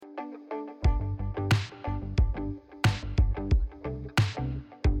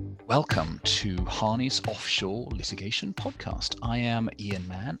Welcome to Harney's Offshore Litigation Podcast. I am Ian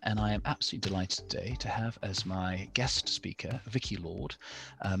Mann, and I am absolutely delighted today to have as my guest speaker Vicky Lord,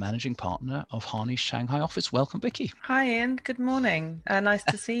 Managing Partner of Harney's Shanghai office. Welcome, Vicky. Hi, Ian. Good morning. Nice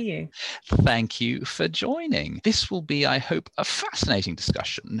to see you. Thank you for joining. This will be, I hope, a fascinating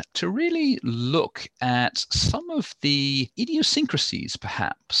discussion to really look at some of the idiosyncrasies,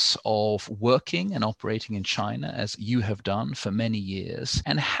 perhaps, of working and operating in China, as you have done for many years,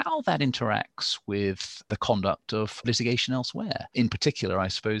 and how that interacts with the conduct of litigation elsewhere. In particular, I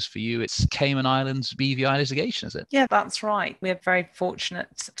suppose for you, it's Cayman Islands BVI litigation, is it? Yeah, that's right. We're very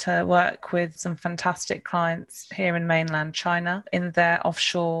fortunate to work with some fantastic clients here in mainland China in their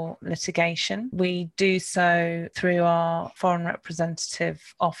offshore litigation. We do so through our Foreign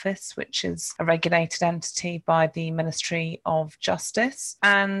Representative Office, which is a regulated entity by the Ministry of Justice.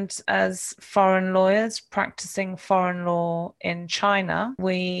 And as foreign lawyers practicing foreign law in China,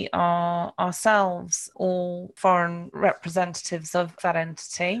 we are ourselves all foreign representatives of that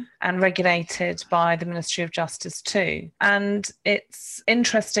entity and regulated by the Ministry of Justice too. And it's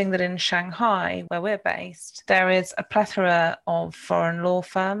interesting that in Shanghai, where we're based, there is a plethora of foreign law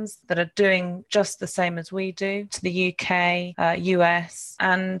firms that are doing just the same as we do to the UK, US,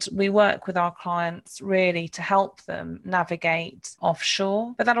 and we work with our clients really to help them navigate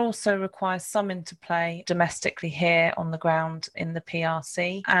offshore. But that also requires some interplay domestically here on the ground in the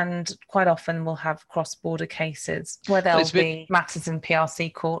PRC. And quite often we'll have cross-border cases where there'll be matters in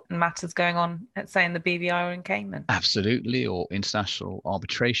PRC court and matters going on, let's say, in the BVI or in Cayman. Absolutely, or international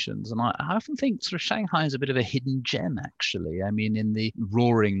arbitrations. And I often think sort of Shanghai is a bit of a hidden gem, actually. I mean, in the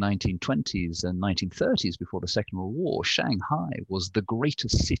roaring 1920s and 1930s, before the Second World War, Shanghai was the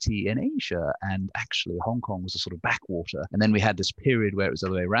greatest city in Asia. And actually, Hong Kong was a sort of backwater. And then we had this period where it was the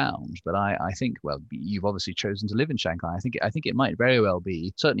other way around. But I think, well, you've obviously chosen to live in Shanghai. I think it might very well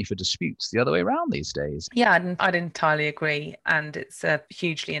be, certainly for disputes, the other way around these days. Yeah, I'd entirely agree. And it's a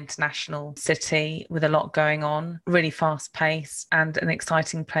hugely international city with a lot going on, really fast paced and an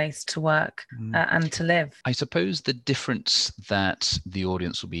exciting place to work and to live. I suppose the difference that the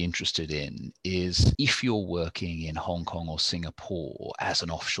audience will be interested in is if you're working in Hong Kong or Singapore as an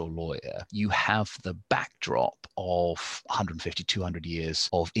offshore lawyer, you have the backdrop of 150, 200 years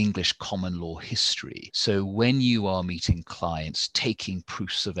of English common law history. So when you are meeting clients, taking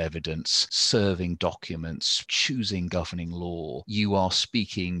proofs of evidence, serving documents, choosing governing law, you are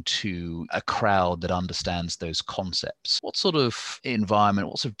speaking to a crowd that understands those concepts. What sort of environment,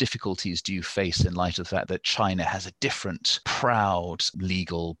 what sort of difficulties do you face in light of the fact that China has a different proud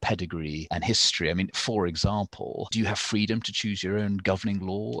legal pedigree and history? I mean, for example, do you have freedom to choose your own governing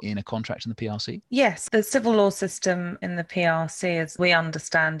law in a contract in the PRC? Yes, the civil law system in the PRC, as we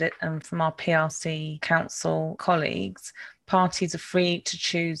understand it, and from our PRC council colleagues, parties are free to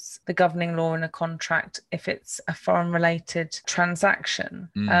choose the governing law in a contract if it's a foreign-related transaction.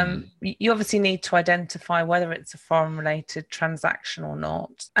 You obviously need to identify whether it's a foreign-related transaction or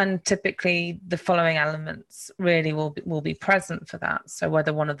not. And typically, the following elements really will be present for that. So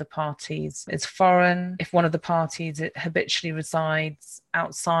whether one of the parties is foreign, if one of the parties habitually resides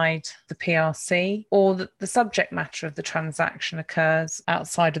outside the PRC, or that the subject matter of the transaction occurs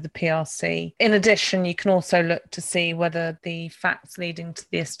outside of the PRC. In addition, you can also look to see whether the facts leading to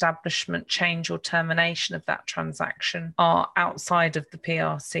the establishment, change or termination of that transaction are outside of the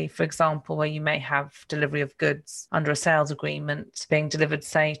PRC. For example, where you may have delivery of goods under a sales agreement being delivered,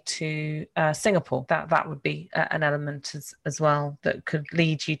 say, to Singapore. That would be an element as well that could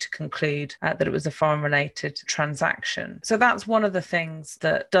lead you to conclude that it was a foreign-related transaction. So that's one of the things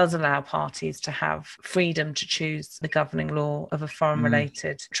that does allow parties to have freedom to choose the governing law of a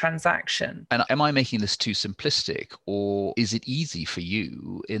foreign-related transaction. And am I making this too simplistic, or is it easy for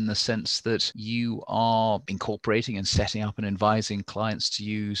you in the sense that you are incorporating and setting up and advising clients to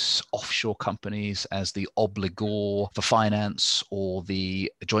use offshore companies as the obligor for finance or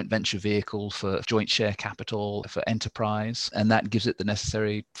the joint venture vehicle for joint share capital for enterprise, and that gives it the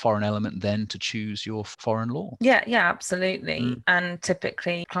necessary foreign element then to choose your foreign law? Yeah, absolutely. And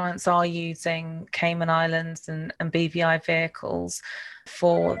typically clients are using Cayman Islands and BVI vehicles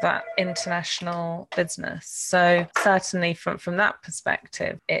for that international business. So certainly from that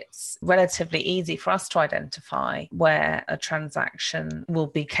perspective, it's relatively easy for us to identify where a transaction will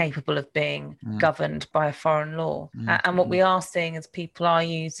be capable of being governed by a foreign law. And what we are seeing is people are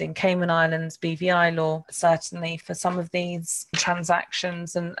using Cayman Islands BVI law, certainly for some of these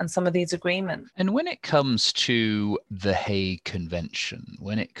transactions and some of these agreements. And when it comes to the Hague Convention,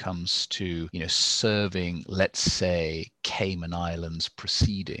 when it comes to, serving, let's say, Cayman Islands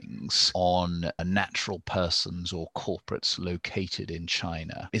proceedings on natural persons or corporates located in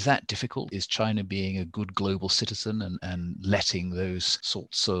China. Is that difficult? Is China being a good global citizen and letting those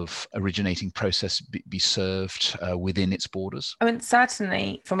sorts of originating process be served within its borders? I mean,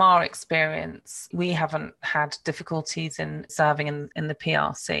 certainly from our experience, we haven't had difficulties in serving in the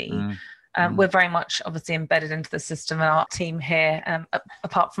PRC. We're very much obviously embedded into the system, and our team here,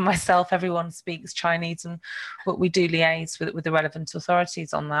 apart from myself, everyone speaks Chinese, and we do liaise with the relevant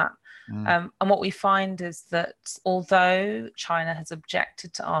authorities on that. And what we find is that although China has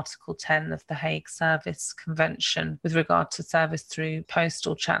objected to Article 10 of the Hague Service Convention with regard to service through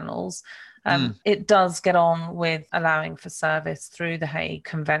postal channels, it does get on with allowing for service through the Hague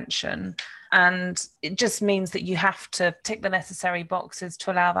Convention. And it just means that you have to tick the necessary boxes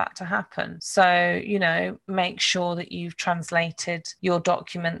to allow that to happen. So, make sure that you've translated your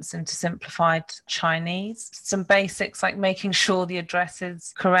documents into simplified Chinese. Some basics like making sure the address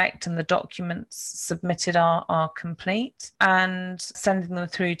is correct and the documents submitted are complete, and sending them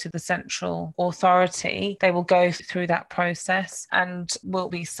through to the central authority. They will go through that process and will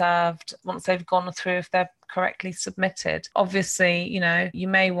be served once they've gone through, if they're correctly submitted. Obviously, you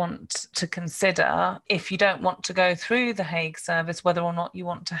may want to consider, if you don't want to go through the Hague service, whether or not you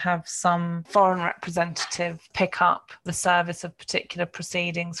want to have some foreign representative pick up the service of particular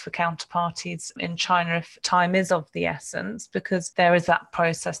proceedings for counterparties in China if time is of the essence, because there is that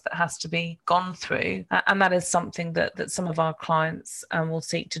process that has to be gone through. And that is something that some of our clients will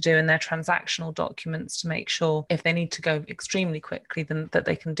seek to do in their transactional documents to make sure if they need to go extremely quickly, then that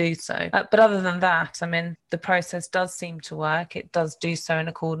they can do so. But other than that, I mean, the process does seem to work. It does do so in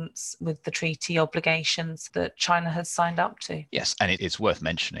accordance with the treaty obligations that China has signed up to. Yes, and it's worth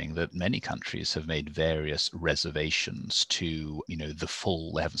mentioning that many countries have made various reservations to,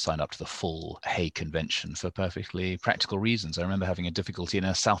 they haven't signed up to the full Hague Convention for perfectly practical reasons. I remember having a difficulty in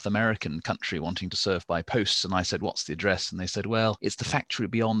a South American country wanting to serve by post, and I said, what's the address? And they said, well, it's the factory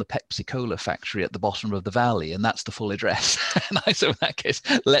beyond the Pepsi Cola factory at the bottom of the valley, and that's the full address. And I said, in that case,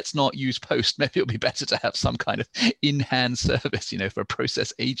 let's not use post. Maybe it'll be better to have some kind of in-hand service, for a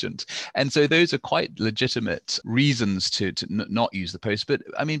process agent. And so those are quite legitimate reasons to not use the post. But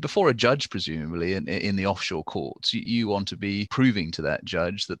I mean, before a judge, presumably in the offshore courts, you want to be proving to that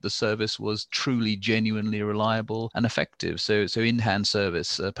judge that the service was truly, genuinely reliable and effective. So in-hand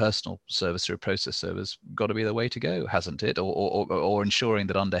service, personal service or process service, got to be the way to go, hasn't it? Or ensuring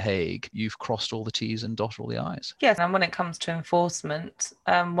that under Hague, you've crossed all the T's and dotted all the I's. Yes, and when it comes to enforcement,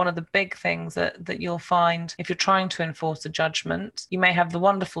 one of the big things that you'll find if you're trying to enforce a judgment, you may have the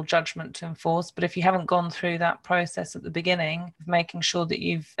wonderful judgment to enforce, but if you haven't gone through that process at the beginning of making sure that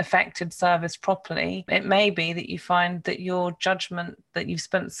you've effected service properly, it may be that you find that your judgment that you've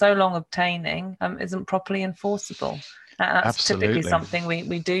spent so long obtaining isn't properly enforceable. That's Absolutely. Typically something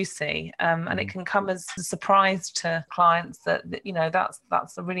we do see, and it can come as a surprise to clients that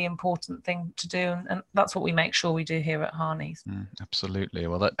that's a really important thing to do, and that's what we make sure we do here at Harneys. Absolutely.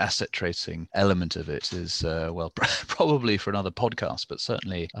 Well, that asset tracing element of it is probably for another podcast, but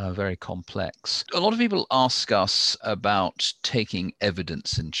certainly very complex. A lot of people ask us about taking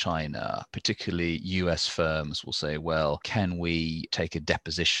evidence in China, particularly US firms will say, well, can we take a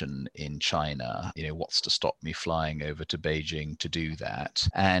deposition in China? What's to stop me flying over to Beijing to do that?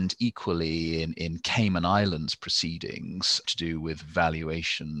 And equally in Cayman Islands proceedings to do with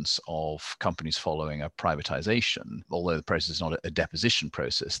valuations of companies following a privatization, although the process is not a deposition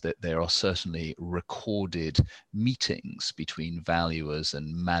process, that there are certainly recorded meetings between valuers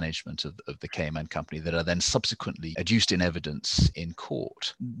and management of the Cayman company that are then subsequently adduced in evidence in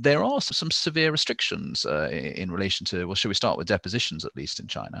court. There are some severe restrictions in relation to, well, should we start with depositions at least in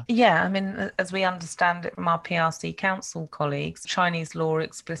China? Yeah, I mean, as we understand it from our PRC Council colleagues, Chinese law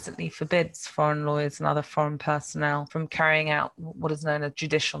explicitly forbids foreign lawyers and other foreign personnel from carrying out what is known as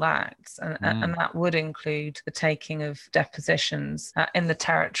judicial acts, and that would include the taking of depositions in the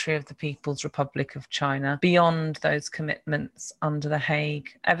territory of the People's Republic of China beyond those commitments under the Hague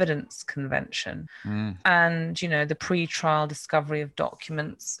Evidence Convention. And, the pre-trial discovery of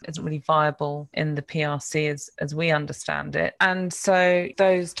documents isn't really viable in the PRC as we understand it. And so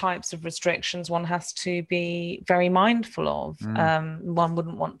those types of restrictions one has to be very mindful of. One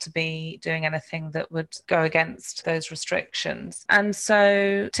wouldn't want to be doing anything that would go against those restrictions. And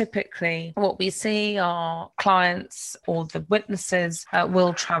so typically what we see are clients or the witnesses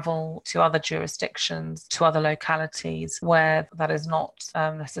will travel to other jurisdictions, to other localities where that is not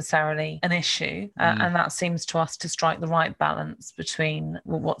necessarily an issue. And that seems to us to strike the right balance between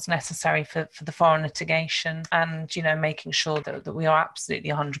what's necessary for the foreign litigation and, making sure that we are absolutely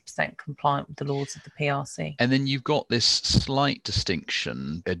 100% compliant with the laws of the PRC. And then you've got this slight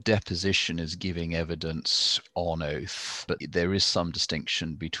distinction. A deposition is giving evidence on oath, but there is some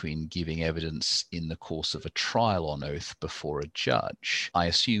distinction between giving evidence in the course of a trial on oath before a judge. I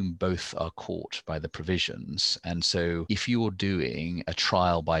assume both are caught by the provisions. And so if you're doing a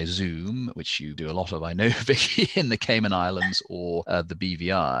trial by Zoom, which you do a lot of, I know, Vicky, in the Cayman Islands or the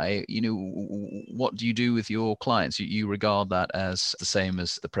BVI, what do you do with your clients? You regard that as the same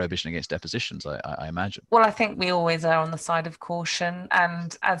as the prohibition against depositions, I imagine. Well, I think we always are on the side of caution.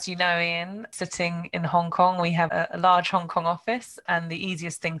 And as you know, Ian, sitting in Hong Kong, we have a large Hong Kong office, and the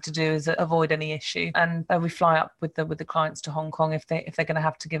easiest thing to do is avoid any issue. And we fly up with the clients to Hong Kong if they're going to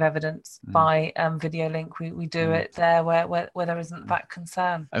have to give evidence by video link. We do it there where there isn't that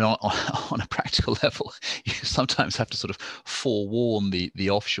concern. And on a practical level, you sometimes have to sort of forewarn the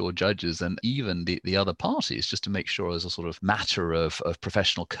offshore judges and even the other parties, just to make sure, as a sort of matter of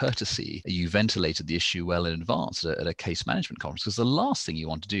professional courtesy, you ventilated the issue well in advance at a case management conference. Because the last thing you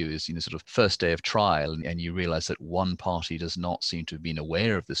want to do is, sort of first day of trial, and you realize that one party does not seem to have been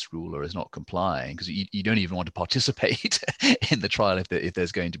aware of this rule or is not complying, because you don't even want to participate in the trial if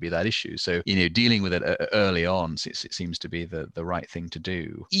there's going to be that issue. So, dealing with it early on seems to be the right thing to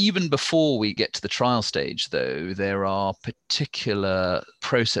do. Even before we get to the trial stage, though, there are particular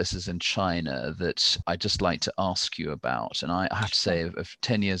processes in China that I'd just like to ask you about. And I have to say, of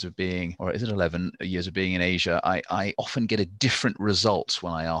 10 years of being, or is it 11 years of being in Asia, I often get a different result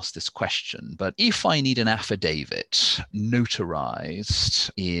when I ask this question. But if I need an affidavit notarized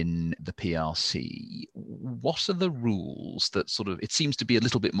in the PRC, what are the rules that sort of, it seems to be a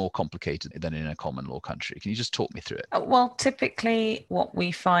little bit more complicated than in a common law country. Can you just talk me through it? Well, typically what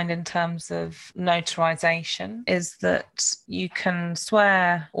we find in terms of notarization is that you can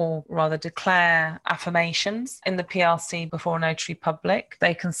swear, or rather declare, affirmations in the PRC before a notary public.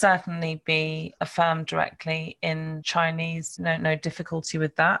 They can certainly be affirmed directly in Chinese, no difficulty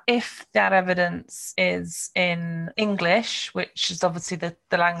with that. If that evidence is in English, which is obviously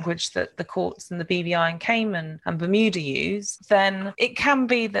the language that the courts in the BVI and Cayman and Bermuda use, then it can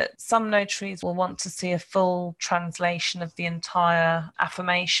be that some notaries will want to see a full translation of the entire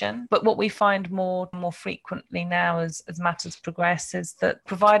affirmation. But what we find more frequently now as matters progress is that,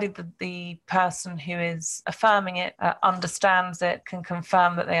 provided that the person who is affirming it understands it, can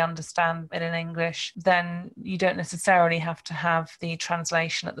confirm that they understand it in English, then you don't necessarily have to have the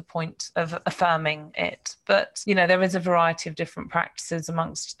translation at the point of affirming it. But, there is a variety of different practices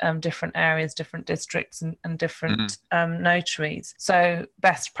amongst different areas, different districts and different notaries. So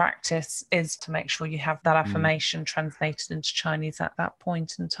best practice is to make sure you have that affirmation translated into Chinese at that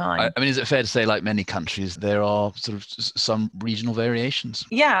point in time. I mean, is it fair to say, like many countries, there are sort of some regional variations?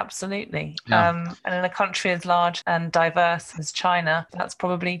 Yeah, absolutely. And in a country as large and diverse as China, that's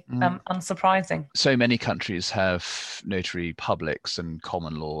probably unsurprising. So many countries have notary publics, and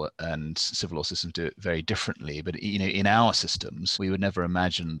common law and civil law systems do it very differently. But, in our systems, we would never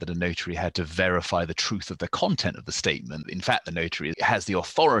imagine that a notary had to verify the truth of the content of the statement. In fact, the notary has the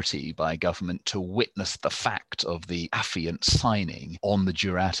authority by government to witness the fact of the affiant signing on the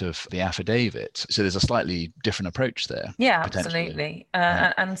jurat of the affidavit. So there's a slightly different approach there. Yeah, absolutely.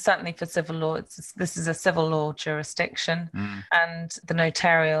 And certainly for civil law, this is a civil law jurisdiction, and the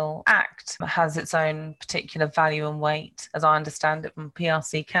Notarial Act has its own particular value and weight, as I understand it from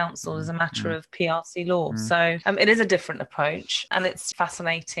PRC Council, as a matter of PRC law. So it is a different approach, and it's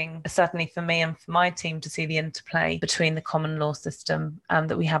fascinating, certainly for me and for my team, to see the interplay between the common law system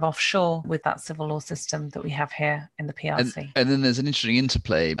that we have offshore with that civil law system that we have here in the PRC. And then there's an interesting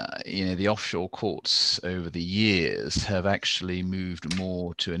interplay. The offshore courts over the years have actually moved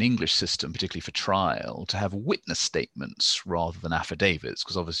more to an English system, particularly for trial, to have witness statements rather than affidavits,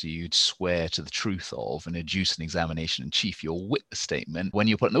 because obviously you'd swear to the truth of and adduce an examination in chief your witness statement when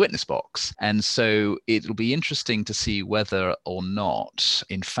you're put in the witness box. And so it'll be interesting to see whether or not,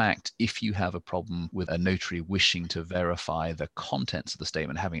 in fact, if you have a problem with a notary wishing to verify the contents of the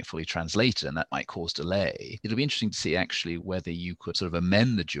statement, having it fully translated, and that might cause delay, it'll be interesting to see actually whether you could sort of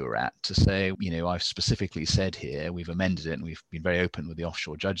amend the jurat to say, I've specifically said here, we've amended it, and we've been very open with the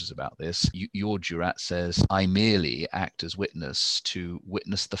offshore judges about this. Your jurat says, I merely act as witness to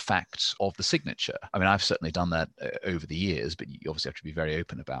witness the fact of the signature. I mean, I've certainly done that over the years, but you obviously have to be very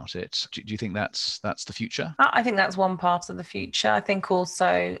open about it. Do you think that's the future? I think that's one part of the future. I think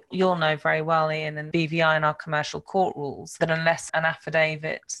also, you'll know very well, Ian, in BVI and our commercial court rules, that unless an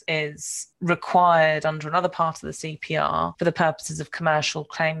affidavit is required under another part of the CPR for the purposes of commercial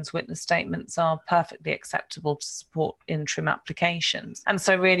claims, witness statements are perfectly acceptable to support interim applications. And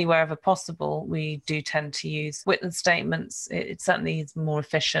so really wherever possible, we do tend to use witness statements. It certainly is more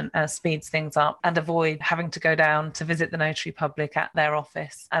efficient, speeds things up, and avoid having to go down to visit the notary public at their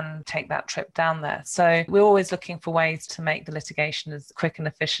office and take that trip down there. So we're always looking for ways to make the litigation as quick and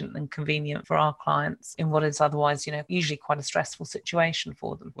efficient and convenient for our clients in what is otherwise, usually quite a stressful situation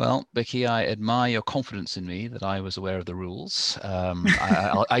for them. Well, Becky, I admire your confidence in me that I was aware of the rules.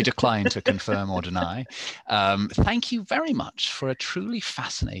 I decline to confirm or deny. Thank you very much for a truly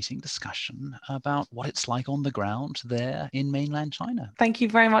fascinating discussion about what it's like on the ground there in mainland China. Thank you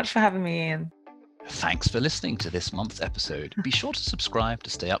very much for having me, Ian. Thanks for listening to this month's episode. Be sure to subscribe to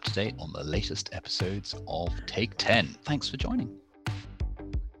stay up to date on the latest episodes of Take 10. Thanks for joining.